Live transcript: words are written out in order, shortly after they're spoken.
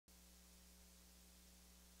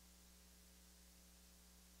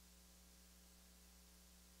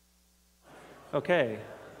Okay,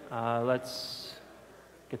 let's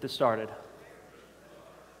get this started.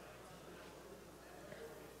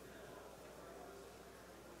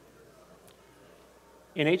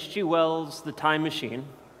 In H.G. Wells' The Time Machine,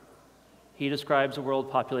 he describes a world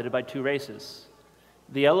populated by two races.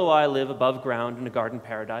 The Eloi live above ground in a garden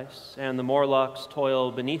paradise, and the Morlocks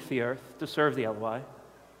toil beneath the earth to serve the Eloi.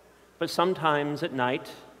 But sometimes at night,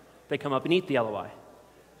 they come up and eat the Eloi.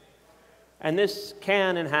 And this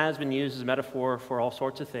can and has been used as a metaphor for all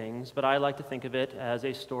sorts of things, but I like to think of it as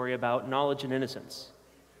a story about knowledge and innocence.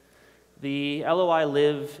 The Eloi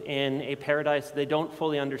live in a paradise they don't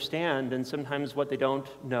fully understand, and sometimes what they don't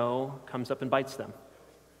know comes up and bites them.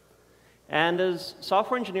 And as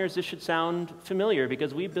software engineers, this should sound familiar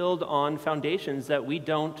because we build on foundations that we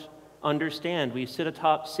don't understand. We sit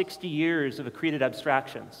atop 60 years of accreted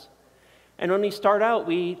abstractions. And when we start out,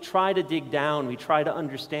 we try to dig down, we try to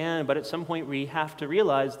understand, but at some point we have to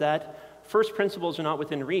realize that first principles are not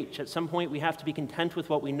within reach. At some point we have to be content with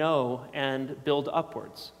what we know and build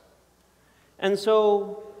upwards. And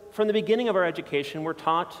so from the beginning of our education, we're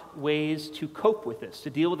taught ways to cope with this, to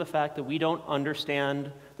deal with the fact that we don't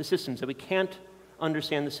understand the systems, that we can't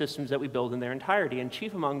understand the systems that we build in their entirety. And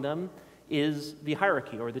chief among them is the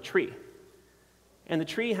hierarchy, or the tree. And the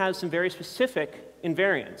tree has some very specific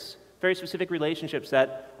invariants, very specific relationships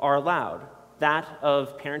that are allowed, that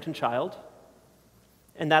of parent and child,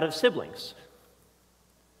 and that of siblings.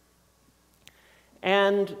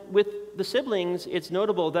 And with the siblings, it's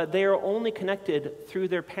notable that they are only connected through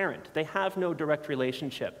their parent. They have no direct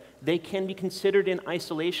relationship. They can be considered in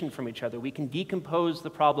isolation from each other. We can decompose the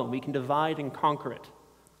problem. We can divide and conquer it.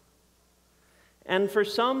 And for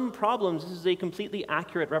some problems, this is a completely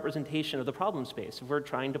accurate representation of the problem space. If we're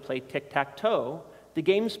trying to play tic-tac-toe, the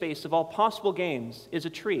game space of all possible games is a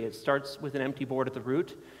tree. It starts with an empty board at the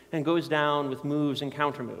root and goes down with moves and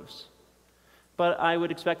counter moves. But I would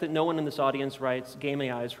expect that no one in this audience writes game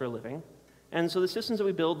AIs for a living. And so the systems that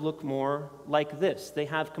we build look more like this. They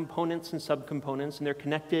have components and subcomponents, and they're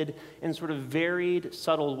connected in sort of varied,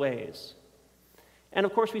 subtle ways. And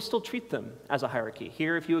of course, we still treat them as a hierarchy.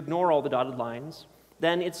 Here, if you ignore all the dotted lines,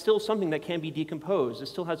 then it's still something that can be decomposed. It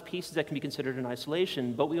still has pieces that can be considered in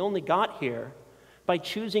isolation. But we only got here by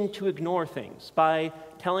choosing to ignore things, by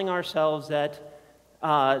telling ourselves that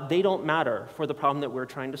they don't matter for the problem that we're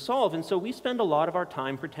trying to solve. And so we spend a lot of our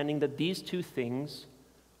time pretending that these two things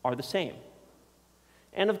are the same.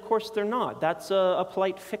 And of course they're not. That's a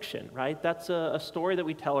polite fiction, right? That's a story that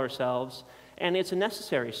we tell ourselves, and it's a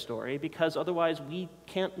necessary story because otherwise we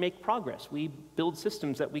can't make progress. We build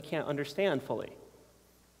systems that we can't understand fully.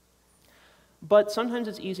 But sometimes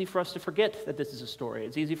it's easy for us to forget that this is a story.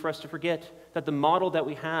 It's easy for us to forget that the model that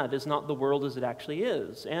we have is not the world as it actually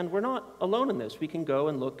is. And we're not alone in this. We can go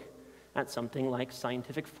and look at something like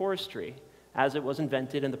scientific forestry, as it was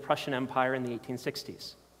invented in the Prussian Empire in the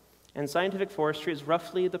 1860s. And scientific forestry is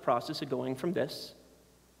roughly the process of going from this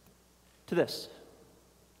to this.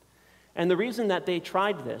 And the reason that they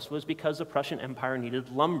tried this was because the Prussian Empire needed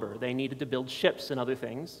lumber. They needed to build ships and other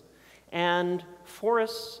things. And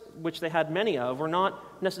forests, which they had many of, were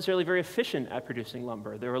not necessarily very efficient at producing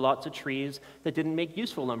lumber. There were lots of trees that didn't make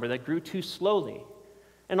useful lumber, that grew too slowly.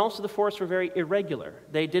 And also the forests were very irregular.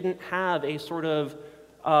 They didn't have a sort of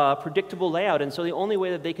predictable layout, and so the only way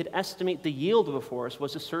that they could estimate the yield of a forest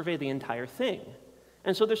was to survey the entire thing.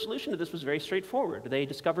 And so their solution to this was very straightforward. They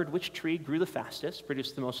discovered which tree grew the fastest,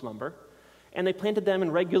 produced the most lumber, and they planted them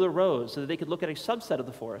in regular rows so that they could look at a subset of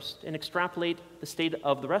the forest and extrapolate the state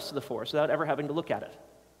of the rest of the forest without ever having to look at it.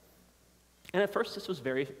 And at first, this was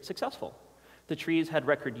very successful. The trees had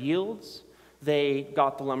record yields, they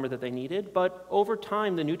got the lumber that they needed, but over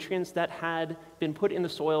time, the nutrients that had been put in the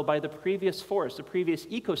soil by the previous forest, the previous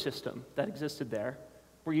ecosystem that existed there,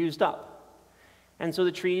 were used up. And so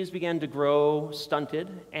the trees began to grow stunted,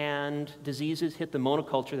 and diseases hit the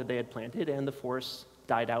monoculture that they had planted, and the forests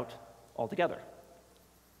died out altogether.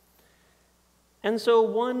 And so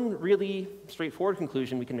one really straightforward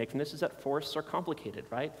conclusion we can make from this is that forests are complicated,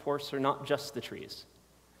 right? Forests are not just the trees.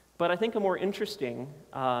 But I think a more interesting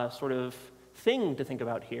sort of thing to think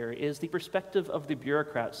about here is the perspective of the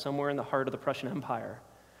bureaucrat somewhere in the heart of the Prussian Empire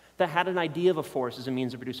that had an idea of a forest as a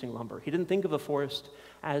means of producing lumber. He didn't think of a forest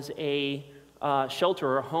as a shelter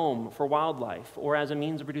or a home for wildlife, or as a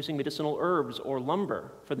means of producing medicinal herbs or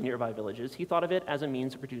lumber for the nearby villages. He thought of it as a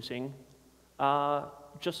means of producing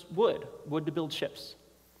just wood to build ships.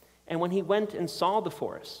 And when he went and saw the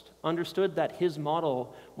forest, understood that his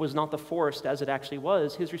model was not the forest as it actually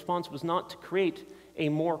was, his response was not to create a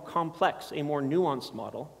more complex, a more nuanced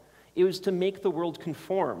model. It was to make the world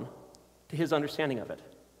conform to his understanding of it.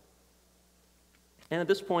 And at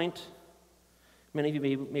this point, Many of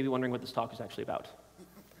you may be wondering what this talk is actually about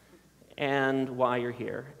and why you're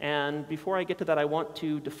here. And before I get to that, I want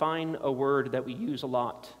to define a word that we use a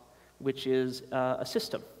lot, which is a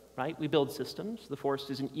system, right? We build systems. The forest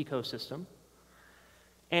is an ecosystem.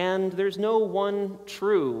 And there's no one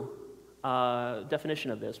true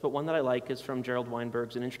definition of this, but one that I like is from Gerald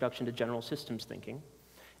Weinberg's An Introduction to General Systems Thinking.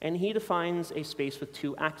 And he defines a space with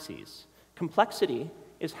two axes. Complexity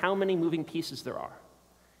is how many moving pieces there are.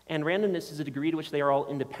 And randomness is the degree to which they are all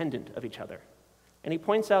independent of each other. And he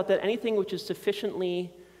points out that anything which is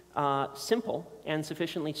sufficiently simple and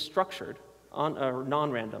sufficiently structured, or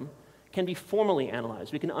non-random, can be formally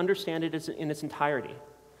analyzed. We can understand it in its entirety.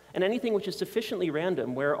 And anything which is sufficiently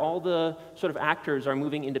random, where all the sort of actors are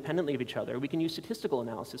moving independently of each other, we can use statistical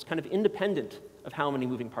analysis, kind of independent of how many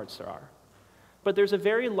moving parts there are. But there's a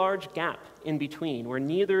very large gap in between, where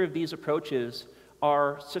neither of these approaches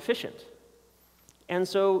are sufficient. And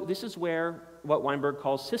so this is where what Weinberg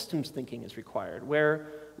calls systems thinking is required, where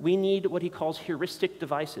we need what he calls heuristic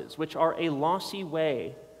devices, which are a lossy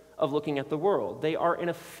way of looking at the world. They are an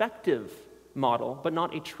effective model, but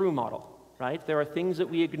not a true model, right? There are things that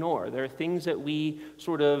we ignore. There are things that we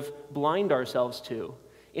sort of blind ourselves to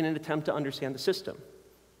in an attempt to understand the system.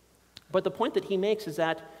 But the point that he makes is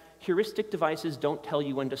that heuristic devices don't tell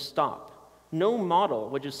you when to stop. No model,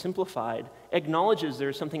 which is simplified, acknowledges there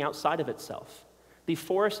is something outside of itself. The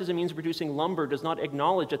forest as a means of producing lumber does not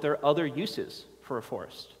acknowledge that there are other uses for a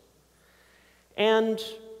forest. And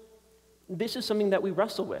this is something that we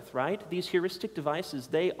wrestle with, right? These heuristic devices,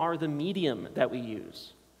 they are the medium that we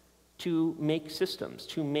use to make systems,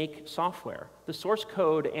 to make software. The source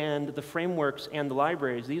code and the frameworks and the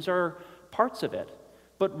libraries, these are parts of it.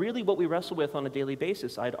 But really what we wrestle with on a daily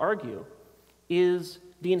basis, I'd argue, is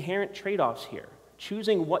the inherent trade-offs here,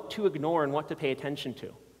 choosing what to ignore and what to pay attention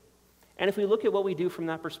to. And if we look at what we do from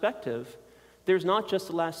that perspective, there's not just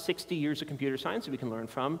the last 60 years of computer science that we can learn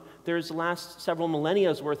from, there's the last several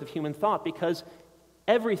millennia's worth of human thought, because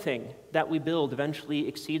everything that we build eventually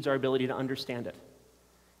exceeds our ability to understand it.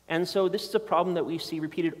 And so this is a problem that we see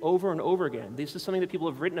repeated over and over again. This is something that people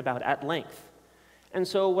have written about at length. And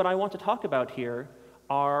so what I want to talk about here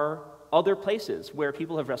are other places where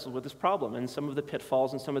people have wrestled with this problem and some of the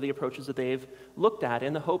pitfalls and some of the approaches that they've looked at,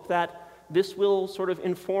 in the hope that this will sort of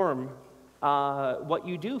inform what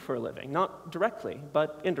you do for a living, not directly,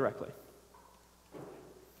 but indirectly.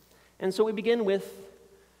 And so we begin with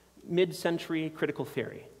mid-century critical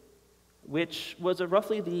theory, which was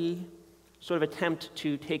roughly the sort of attempt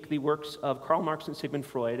to take the works of Karl Marx and Sigmund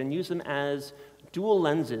Freud and use them as dual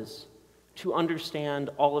lenses to understand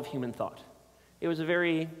all of human thought. It was a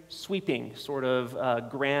very sweeping, sort of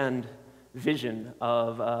grand vision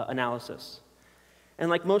of analysis. And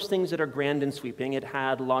like most things that are grand and sweeping, it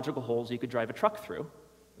had logical holes you could drive a truck through,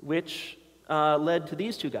 which led to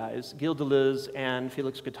these two guys, Gilles Deleuze and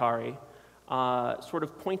Félix Guattari, sort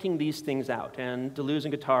of pointing these things out. And Deleuze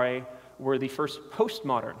and Guattari were the first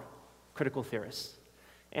postmodern critical theorists.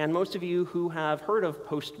 And most of you who have heard of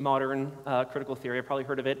postmodern critical theory have probably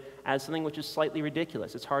heard of it as something which is slightly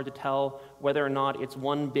ridiculous. It's hard to tell whether or not it's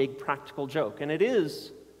one big practical joke. And it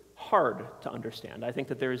is hard to understand. I think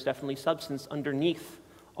that there is definitely substance underneath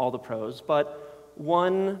all the prose. But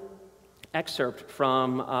one excerpt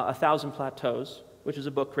from 1,000 Plateaus, which is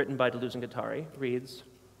a book written by Deleuze and Guattari, reads,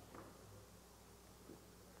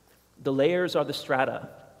 "The layers are the strata.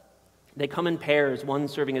 They come in pairs, one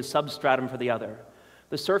serving as substratum for the other.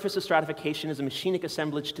 The surface of stratification is a machinic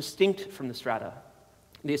assemblage distinct from the strata.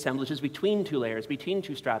 The assemblage is between two layers, between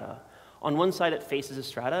two strata. On one side it faces a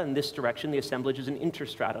strata, in this direction the assemblage is an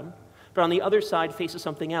interstratum, but on the other side faces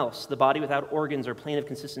something else, the body without organs or plane of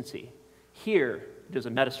consistency. Here it is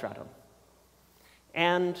a metastratum."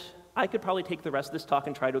 And I could probably take the rest of this talk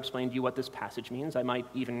and try to explain to you what this passage means. I might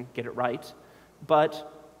even get it right.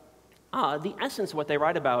 But the essence of what they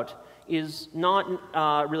write about is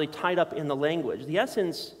not really tied up in the language. The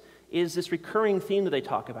essence is this recurring theme that they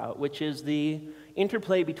talk about, which is the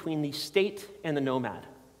interplay between the state and the nomad,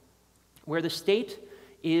 where the state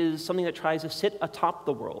is something that tries to sit atop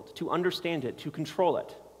the world, to understand it, to control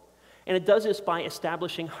it. And it does this by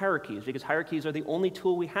establishing hierarchies, because hierarchies are the only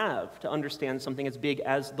tool we have to understand something as big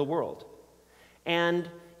as the world. And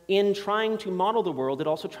in trying to model the world, it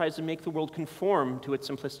also tries to make the world conform to its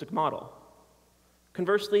simplistic model.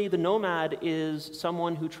 Conversely, the nomad is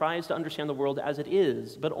someone who tries to understand the world as it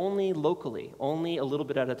is, but only locally, only a little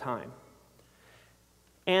bit at a time.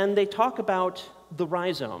 And they talk about the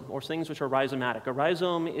rhizome, or things which are rhizomatic. A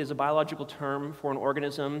rhizome is a biological term for an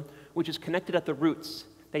organism which is connected at the roots.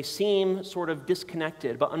 They seem sort of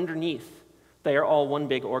disconnected, but underneath, they are all one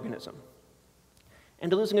big organism.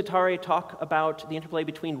 And Deleuze and Guattari talk about the interplay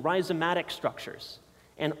between rhizomatic structures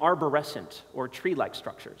and arborescent or tree-like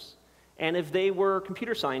structures. And if they were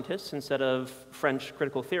computer scientists instead of French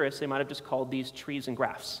critical theorists, they might have just called these trees and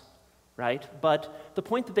graphs, right? But the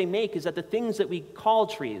point that they make is that the things that we call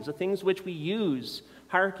trees, the things which we use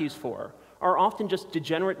hierarchies for, are often just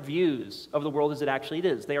degenerate views of the world as it actually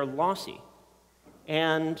is. They are lossy.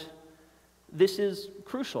 And this is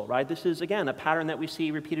crucial, right? This is, again, a pattern that we see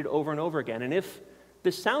repeated over and over again. And if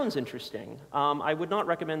this sounds interesting, I would not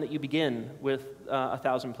recommend that you begin with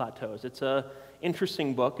 1,000 Plateaus. It's an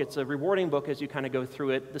interesting book. It's a rewarding book as you kind of go through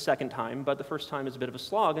it the second time, but the first time is a bit of a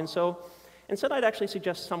slog. And so instead, I'd actually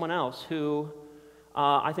suggest someone else who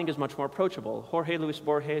I think is much more approachable. Jorge Luis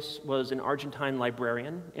Borges was an Argentine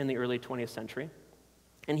librarian in the early 20th century,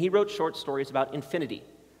 and he wrote short stories about infinity,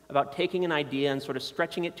 about taking an idea and sort of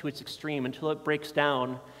stretching it to its extreme until it breaks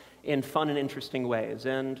down in fun and interesting ways.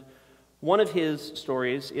 And one of his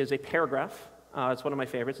stories is a paragraph. It's one of my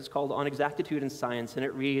favorites. It's called On Exactitude in Science, and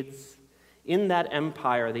it reads, "In that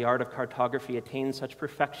empire, the art of cartography attained such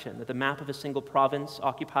perfection that the map of a single province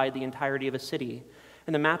occupied the entirety of a city,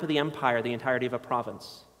 and the map of the empire the entirety of a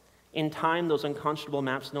province. In time, those unconscionable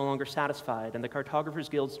maps no longer satisfied, and the Cartographers'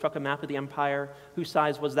 Guild struck a map of the empire whose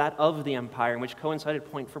size was that of the empire, and which coincided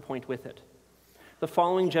point for point with it. The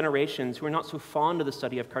following generations, who were not so fond of the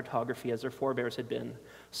study of cartography as their forebears had been,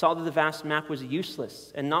 saw that the vast map was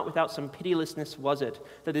useless, and not without some pitilessness was it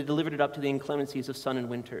that they delivered it up to the inclemencies of sun and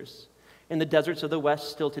winters. In the deserts of the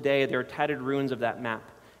West still today, there are tattered ruins of that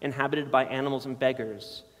map, inhabited by animals and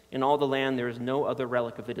beggars. In all the land, there is no other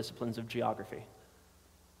relic of the disciplines of geography."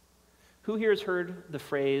 Who here has heard the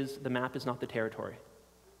phrase, "the map is not the territory"?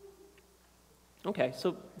 Okay,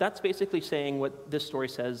 so that's basically saying what this story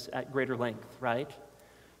says at greater length, right?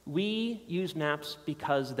 We use maps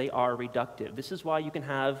because they are reductive. This is why you can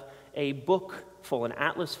have a book full, an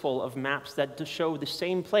atlas full of maps that show the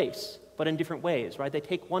same place, but in different ways, right? They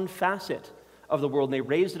take one facet of the world and they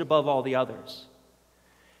raise it above all the others.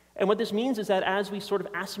 And what this means is that as we sort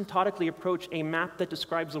of asymptotically approach a map that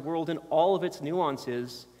describes the world in all of its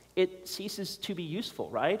nuances, it ceases to be useful,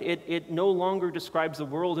 right? It no longer describes the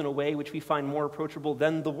world in a way which we find more approachable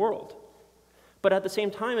than the world. But at the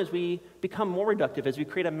same time, as we become more reductive, as we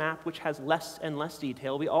create a map which has less and less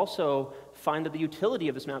detail, we also find that the utility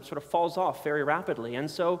of this map sort of falls off very rapidly.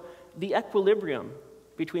 And so the equilibrium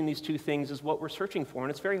between these two things is what we're searching for,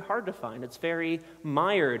 and it's very hard to find. It's very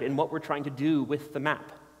mired in what we're trying to do with the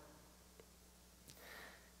map.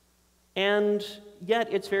 And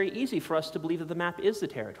yet, it's very easy for us to believe that the map is the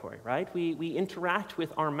territory, right? We interact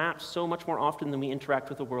with our maps so much more often than we interact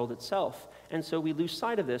with the world itself. And so we lose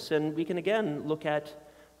sight of this, and we can again look at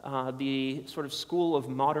the sort of school of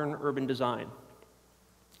modern urban design,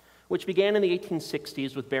 which began in the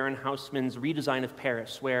 1860s with Baron Haussmann's redesign of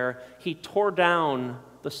Paris, where he tore down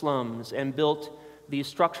the slums and built these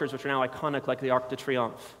structures which are now iconic, like the Arc de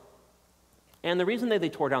Triomphe. And the reason that they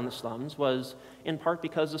tore down the slums was in part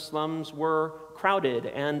because the slums were crowded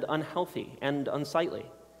and unhealthy and unsightly.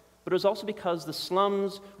 But it was also because the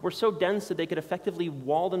slums were so dense that they could effectively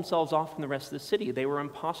wall themselves off from the rest of the city. They were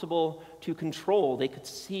impossible to control. They could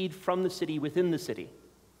seed from the city within the city.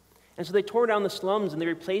 And so they tore down the slums and they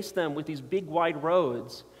replaced them with these big wide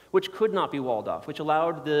roads which could not be walled off, which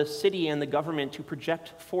allowed the city and the government to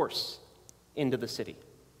project force into the city.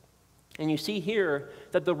 And you see here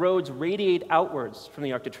that the roads radiate outwards from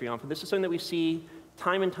the Arc de Triomphe. And this is something that we see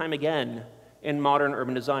time and time again in modern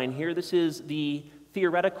urban design. Here, this is the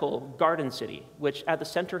theoretical garden city, which at the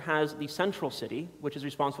center has the central city, which is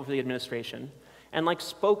responsible for the administration. And like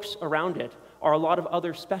spokes around it are a lot of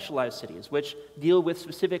other specialized cities, which deal with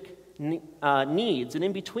specific needs. And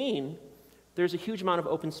in between, there's a huge amount of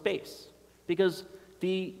open space, because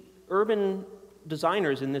the urban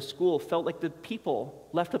designers in this school felt like the people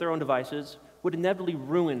left to their own devices would inevitably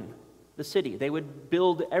ruin the city. They would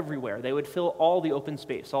build everywhere. They would fill all the open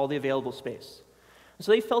space, all the available space. And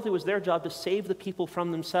so they felt it was their job to save the people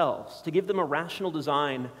from themselves, to give them a rational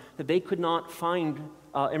design that they could not find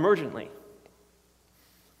emergently.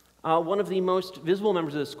 One of the most visible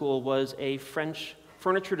members of the school was a French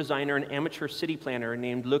furniture designer and amateur city planner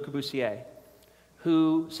named Le Corbusier,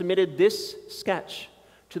 who submitted this sketch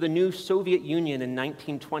to the new Soviet Union in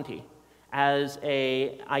 1920 as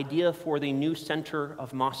an idea for the new center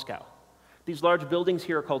of Moscow. These large buildings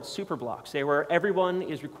here are called superblocks. They're where everyone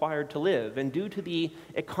is required to live. And due to the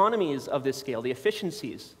economies of this scale, the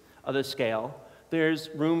efficiencies of this scale, there's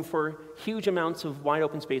room for huge amounts of wide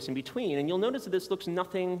open space in between. And you'll notice that this looks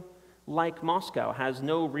nothing like Moscow, has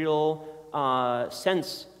no real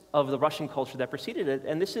sense of the Russian culture that preceded it.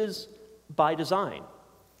 And this is by design.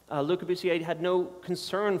 Le Corbusier had no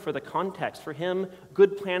concern for the context. For him,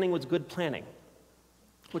 good planning was good planning,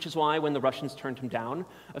 which is why when the Russians turned him down,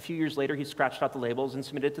 a few years later he scratched out the labels and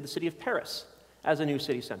submitted to the city of Paris as a new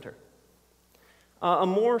city center. A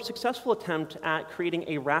more successful attempt at creating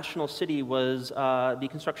a rational city was the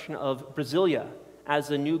construction of Brasilia as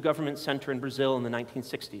the new government center in Brazil in the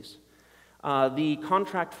 1960s. The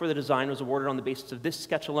contract for the design was awarded on the basis of this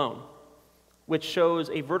sketch alone, which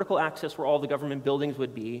shows a vertical axis where all the government buildings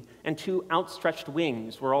would be, and two outstretched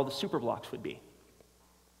wings where all the superblocks would be.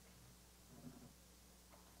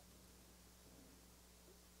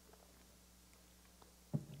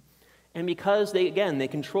 And because they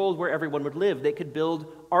controlled where everyone would live, they could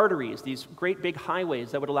build arteries, these great big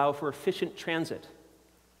highways that would allow for efficient transit.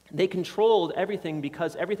 They controlled everything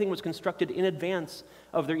because everything was constructed in advance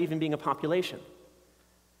of there even being a population.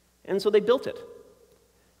 And so they built it.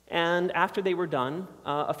 And after they were done,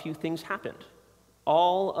 a few things happened.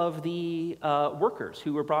 All of the workers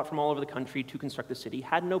who were brought from all over the country to construct the city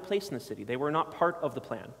had no place in the city. They were not part of the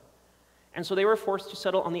plan. And so they were forced to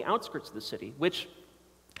settle on the outskirts of the city, which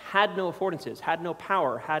had no affordances, had no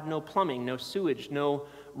power, had no plumbing, no sewage, no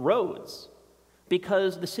roads,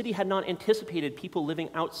 because the city had not anticipated people living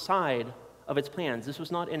outside of its plans. This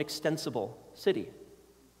was not an extensible city.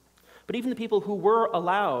 But even the people who were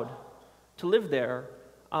allowed to live there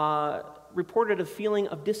reported a feeling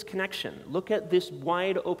of disconnection. Look at this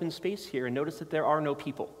wide open space here and notice that there are no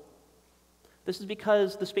people. This is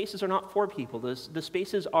because the spaces are not for people. The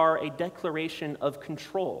spaces are a declaration of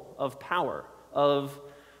control, of power, of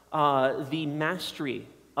the mastery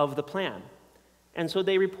of the plan. And so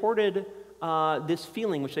they reported this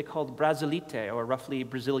feeling, which they called Brasilite, or roughly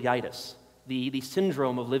Brasiliitis, the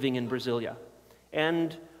syndrome of living in Brasilia.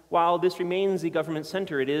 And while this remains the government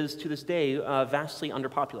center, it is, to this day, vastly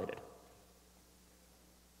underpopulated.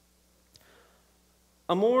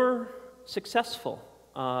 A more successful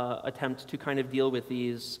attempt to kind of deal with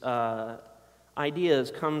these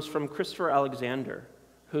ideas comes from Christopher Alexander,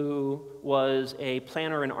 who was a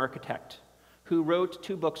planner and architect, who wrote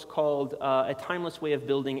two books called A Timeless Way of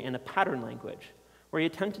Building and A Pattern Language, where he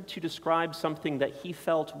attempted to describe something that he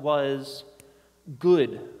felt was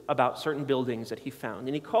good about certain buildings that he found.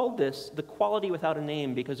 And he called this the quality without a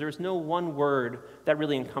name because there was no one word that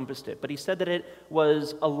really encompassed it. But he said that it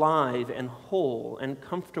was alive and whole and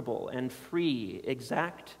comfortable and free,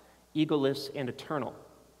 exact, egoless, and eternal.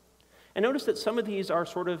 And notice that some of these are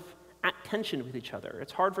sort of at tension with each other.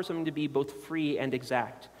 It's hard for something to be both free and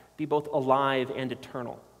exact, be both alive and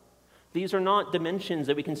eternal. These are not dimensions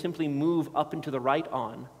that we can simply move up and to the right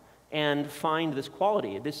on and find this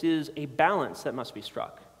quality. This is a balance that must be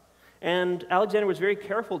struck. And Alexander was very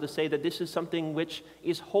careful to say that this is something which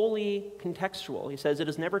is wholly contextual. He says it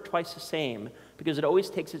is never twice the same because it always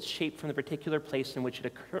takes its shape from the particular place in which it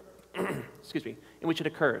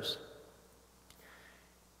occurs.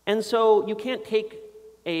 And so you can't take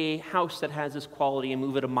a house that has this quality and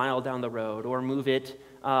move it a mile down the road or move it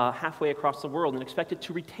halfway across the world and expect it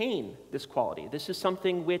to retain this quality. This is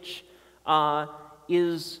something which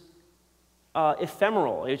is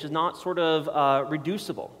ephemeral. It is not sort of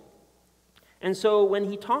reducible. And so when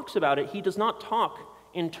he talks about it, he does not talk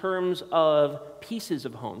in terms of pieces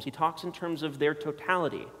of homes. He talks in terms of their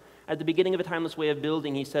totality. At the beginning of A Timeless Way of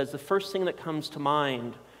Building, he says, the first thing that comes to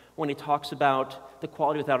mind when he talks about the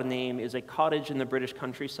quality without a name is a cottage in the British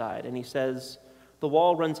countryside. And he says, the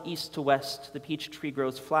wall runs east to west, the peach tree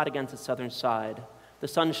grows flat against its southern side. The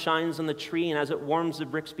sun shines on the tree, and as it warms the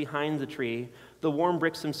bricks behind the tree, the warm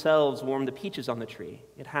bricks themselves warm the peaches on the tree.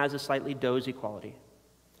 It has a slightly dozy quality.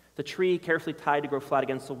 The tree carefully tied to grow flat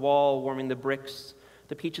against the wall, warming the bricks,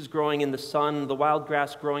 the peaches growing in the sun, the wild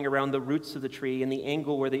grass growing around the roots of the tree, and the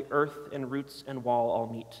angle where the earth and roots and wall all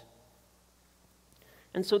meet.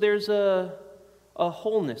 And so there's a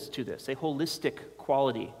wholeness to this, a holistic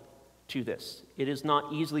quality to this. It is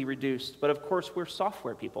not easily reduced, but of course we're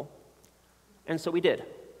software people. And so we did.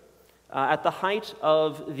 At the height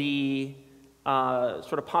of the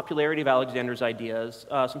sort of popularity of Alexander's ideas,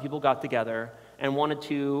 some people got together and wanted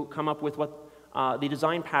to come up with what the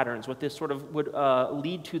design patterns, what this sort of would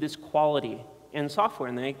lead to this quality in software,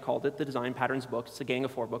 and they called it the Design Patterns book. It's a Gang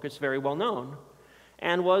of Four book. It's very well known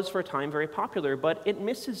and was for a time very popular, but it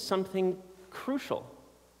misses something crucial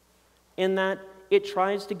in that it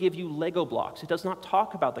tries to give you Lego blocks. It does not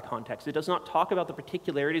talk about the context. It does not talk about the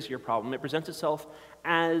particularities of your problem. It presents itself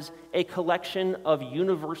as a collection of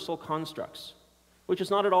universal constructs, which is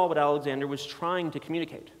not at all what Alexander was trying to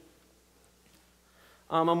communicate.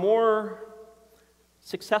 A more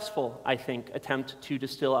successful, I think, attempt to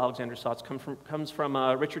distill Alexander's thoughts comes from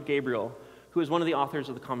Richard Gabriel, who is one of the authors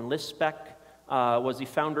of the Common Lisp spec, was the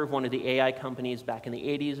founder of one of the AI companies back in the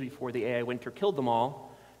 80s before the AI winter killed them all.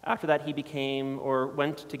 After that, he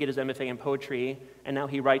went to get his MFA in poetry, and now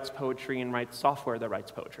he writes poetry and writes software that writes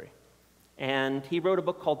poetry. And he wrote a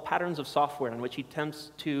book called Patterns of Software, in which he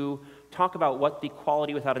attempts to talk about what the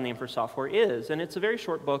quality without a name for software is. And it's a very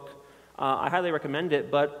short book. I highly recommend it,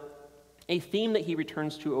 but a theme that he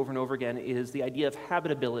returns to over and over again is the idea of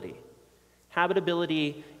habitability.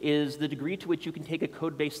 Habitability is the degree to which you can take a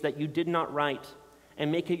code base that you did not write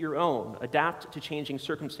and make it your own, adapt to changing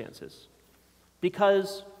circumstances.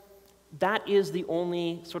 Because that is the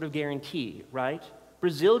only sort of guarantee, right?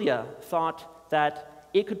 Brasilia thought that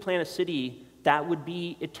it could plan a city that would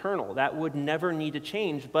be eternal, that would never need to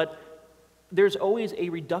change, but there's always a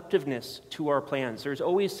reductiveness to our plans. There's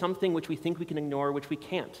always something which we think we can ignore, which we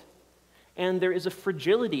can't. And there is a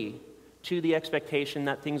fragility to the expectation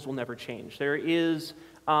that things will never change. There is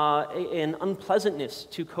an unpleasantness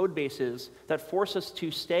to code bases that force us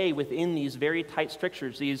to stay within these very tight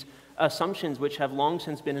strictures, these assumptions which have long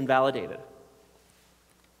since been invalidated.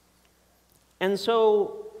 And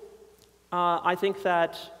so I think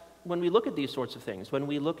that when we look at these sorts of things, when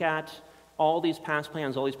we look at all these past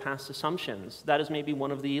plans, all these past assumptions, that is maybe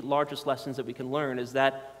one of the largest lessons that we can learn, is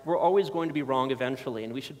that we're always going to be wrong eventually,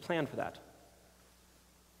 and we should plan for that.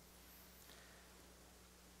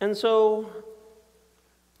 And so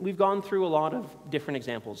we've gone through a lot of different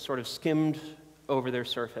examples, sort of skimmed over their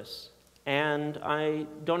surface. And I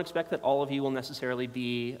don't expect that all of you will necessarily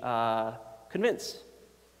be convinced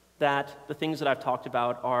that the things that I've talked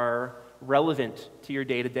about are relevant to your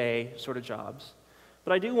day-to-day sort of jobs.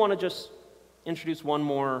 But I do want to just introduce one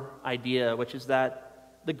more idea, which is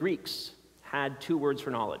that the Greeks had two words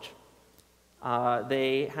for knowledge.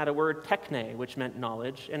 They had a word techne, which meant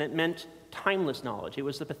knowledge, and it meant timeless knowledge. It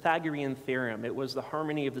was the Pythagorean theorem. It was the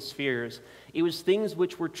harmony of the spheres. It was things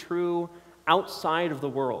which were true outside of the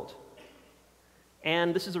world.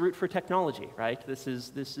 And this is a root for technology, right? This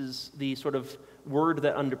is the sort of word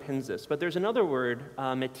that underpins this. But there's another word,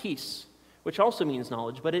 metis, which also means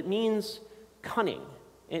knowledge, but it means cunning.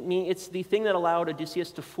 It's the thing that allowed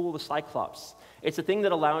Odysseus to fool the Cyclops. It's the thing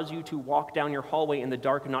that allows you to walk down your hallway in the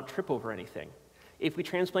dark and not trip over anything. If we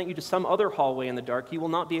transplant you to some other hallway in the dark, you will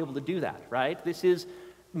not be able to do that, right? This is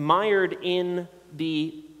mired in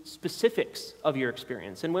the specifics of your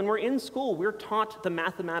experience. And when we're in school, we're taught the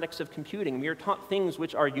mathematics of computing. We are taught things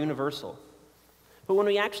which are universal. But when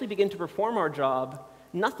we actually begin to perform our job,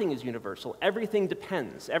 nothing is universal. Everything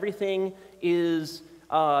depends. Everything is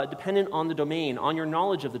dependent on the domain, on your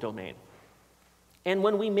knowledge of the domain. And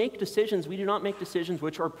when we make decisions, we do not make decisions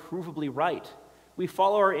which are provably right. We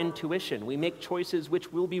follow our intuition. We make choices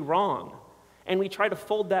which will be wrong. And we try to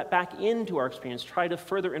fold that back into our experience, try to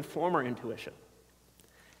further inform our intuition.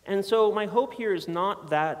 And so my hope here is not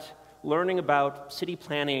that learning about city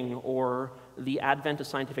planning or the advent of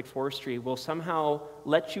scientific forestry will somehow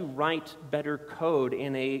let you write better code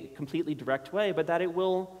in a completely direct way, but that it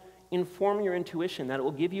will inform your intuition, that it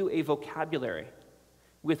will give you a vocabulary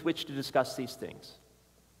with which to discuss these things.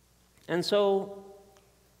 And so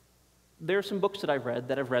there are some books that I've read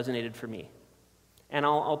that have resonated for me. And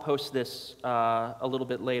I'll post this a little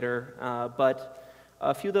bit later, but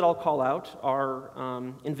a few that I'll call out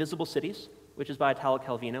are Invisible Cities, which is by Italo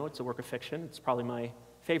Calvino. It's a work of fiction. It's probably my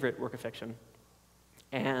favorite work of fiction.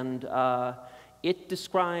 And it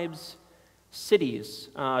describes cities,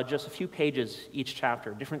 just a few pages each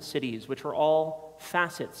chapter, different cities, which are all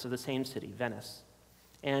facets of the same city, Venice.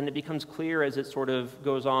 And it becomes clear as it sort of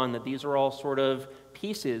goes on that these are all sort of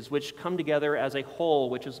pieces which come together as a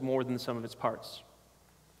whole, which is more than the sum of its parts.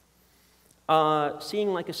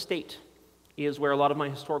 Seeing Like a State is where a lot of my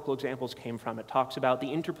historical examples came from. It talks about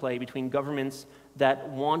the interplay between governments that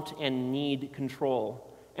want and need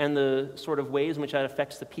control and the sort of ways in which that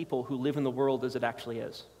affects the people who live in the world as it actually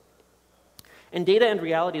is. And Data and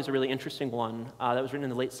Reality is a really interesting one that was written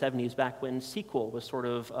in the late 70s, back when SQL was sort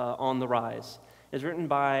of on the rise. It's written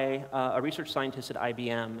by a research scientist at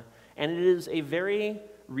IBM, and it is a very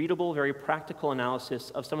readable, very practical analysis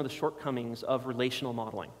of some of the shortcomings of relational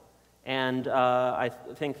modeling. And I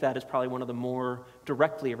think that is probably one of the more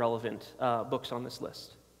directly relevant books on this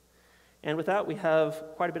list. And with that, we have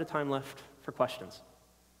quite a bit of time left for questions.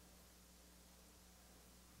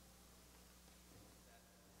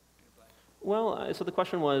 Well, so the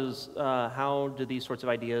question was, how do these sorts of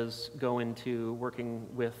ideas go into working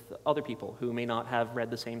with other people who may not have read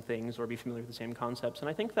the same things or be familiar with the same concepts? And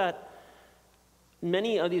I think that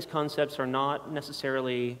many of these concepts are not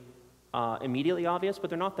necessarily immediately obvious, but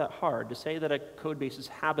they're not that hard. To say that a code base is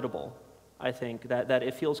habitable, I think, that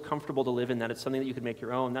it feels comfortable to live in, that it's something that you could make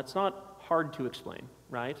your own, that's not hard to explain,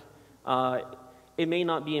 right? It may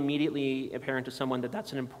not be immediately apparent to someone that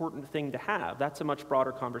that's an important thing to have. That's a much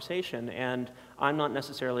broader conversation, and I'm not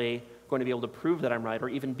necessarily going to be able to prove that I'm right or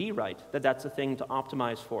even be right, that that's a thing to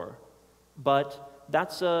optimize for. But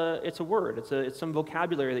it's a word, it's some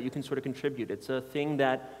vocabulary that you can sort of contribute. It's a thing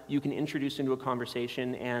that you can introduce into a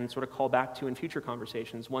conversation and sort of call back to in future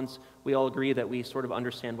conversations once we all agree that we sort of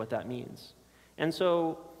understand what that means. And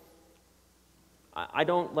so I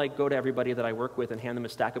don't like go to everybody that I work with and hand them a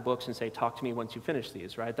stack of books and say, talk to me once you finish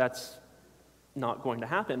these, right? That's not going to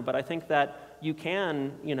happen. But I think that you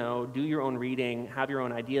can, do your own reading, have your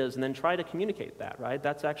own ideas, and then try to communicate that, right?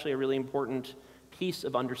 That's actually a really important piece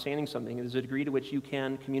of understanding something. There's a degree to which you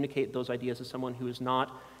can communicate those ideas to someone who has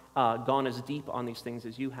not gone as deep on these things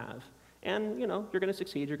as you have. And, you're going to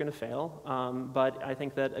succeed, you're going to fail. But I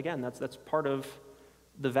think that, again, that's part of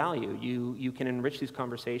the value. You can enrich these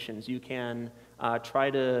conversations. You can try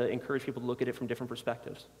to encourage people to look at it from different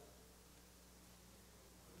perspectives.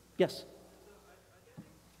 Yes?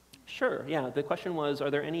 Sure, yeah. The question was,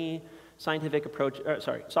 are there any scientific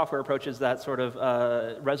software approaches that sort of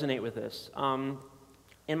resonate with this?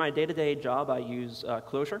 In my day-to-day job, I use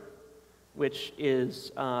Clojure, which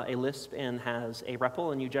is a Lisp and has a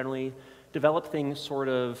REPL, and you generally develop things sort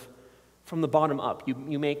of from the bottom up.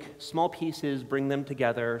 You make small pieces, bring them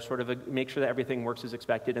together, sort of make sure that everything works as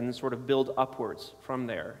expected, and then sort of build upwards from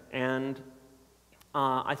there. And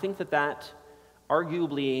I think that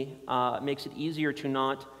arguably makes it easier to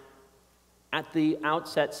not, at the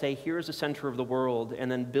outset, say, here's the center of the world,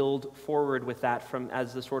 and then build forward with that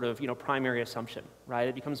as the sort of primary assumption, right?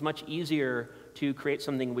 It becomes much easier to create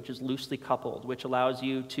something which is loosely coupled, which allows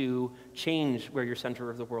you to change where your center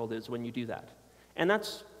of the world is when you do that. And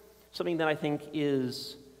that's something that I think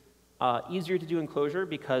is easier to do in Clojure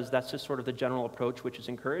because that's just sort of the general approach which is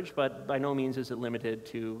encouraged, but by no means is it limited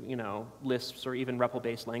to Lisps or even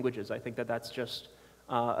REPL-based languages. I think that that's just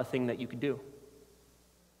a thing that you can do.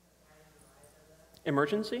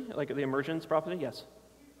 Emergency? Like the emergence property? Yes.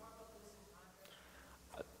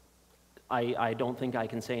 I don't think I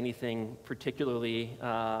can say anything particularly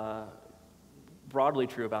broadly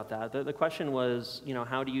true about that. The question was,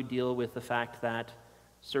 how do you deal with the fact that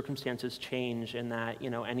circumstances change and that,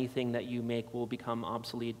 anything that you make will become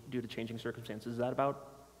obsolete due to changing circumstances? Is that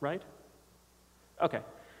about right? Okay.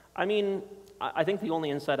 I mean, I think the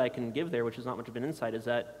only insight I can give there, which is not much of an insight, is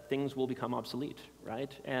that things will become obsolete,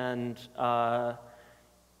 right? And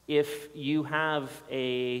if you have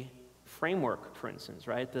a framework, for instance,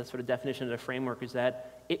 right, the sort of definition of a framework is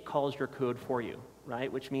that it calls your code for you,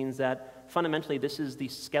 right? Which means that fundamentally this is the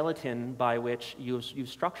skeleton by which you've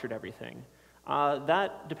structured everything.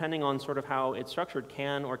 That, depending on sort of how it's structured,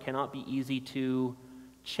 can or cannot be easy to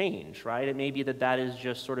change, right? It may be that that is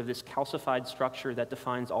just sort of this calcified structure that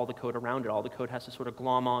defines all the code around it. All the code has to sort of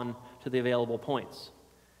glom on to the available points.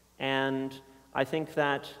 And I think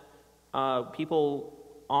that people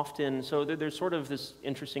often, so there's sort of this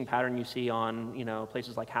interesting pattern you see on,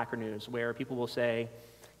 places like Hacker News, where people will say,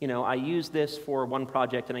 I use this for one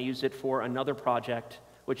project and I use it for another project,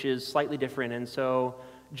 which is slightly different. And so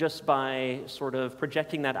just by sort of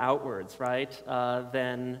projecting that outwards, right,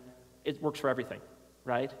 then it works for everything,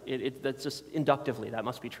 right? That's just inductively, that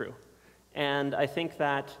must be true. And I think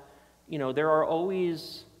that, there are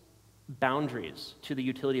always boundaries to the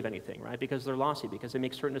utility of anything, right? Because they're lossy, because they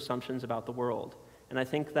make certain assumptions about the world. And I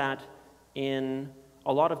think that in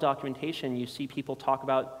a lot of documentation, you see people talk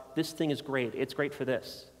about, this thing is great, it's great for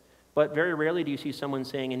this. But very rarely do you see someone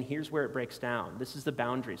saying, and here's where it breaks down. This is the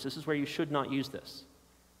boundaries. This is where you should not use this.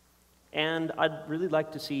 And I'd really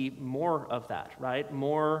like to see more of that, right?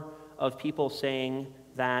 More of people saying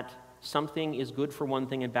that something is good for one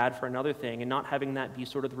thing and bad for another thing, and not having that be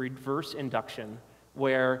sort of the reverse induction,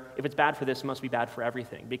 where if it's bad for this, it must be bad for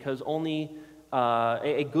everything, because only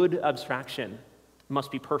a good abstraction must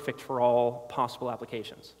be perfect for all possible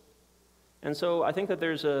applications. And so I think that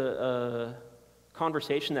there's a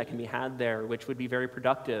conversation that can be had there which would be very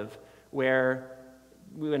productive, where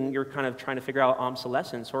when you're kind of trying to figure out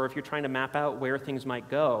obsolescence, or if you're trying to map out where things might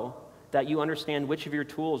go, that you understand which of your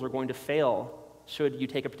tools are going to fail should you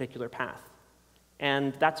take a particular path.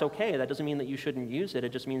 And that's okay. That doesn't mean that you shouldn't use it. It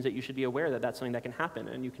just means that you should be aware that that's something that can happen,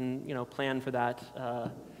 and you can plan for that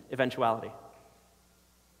eventuality.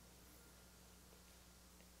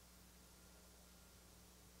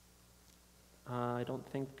 I don't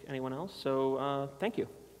think anyone else, so thank you.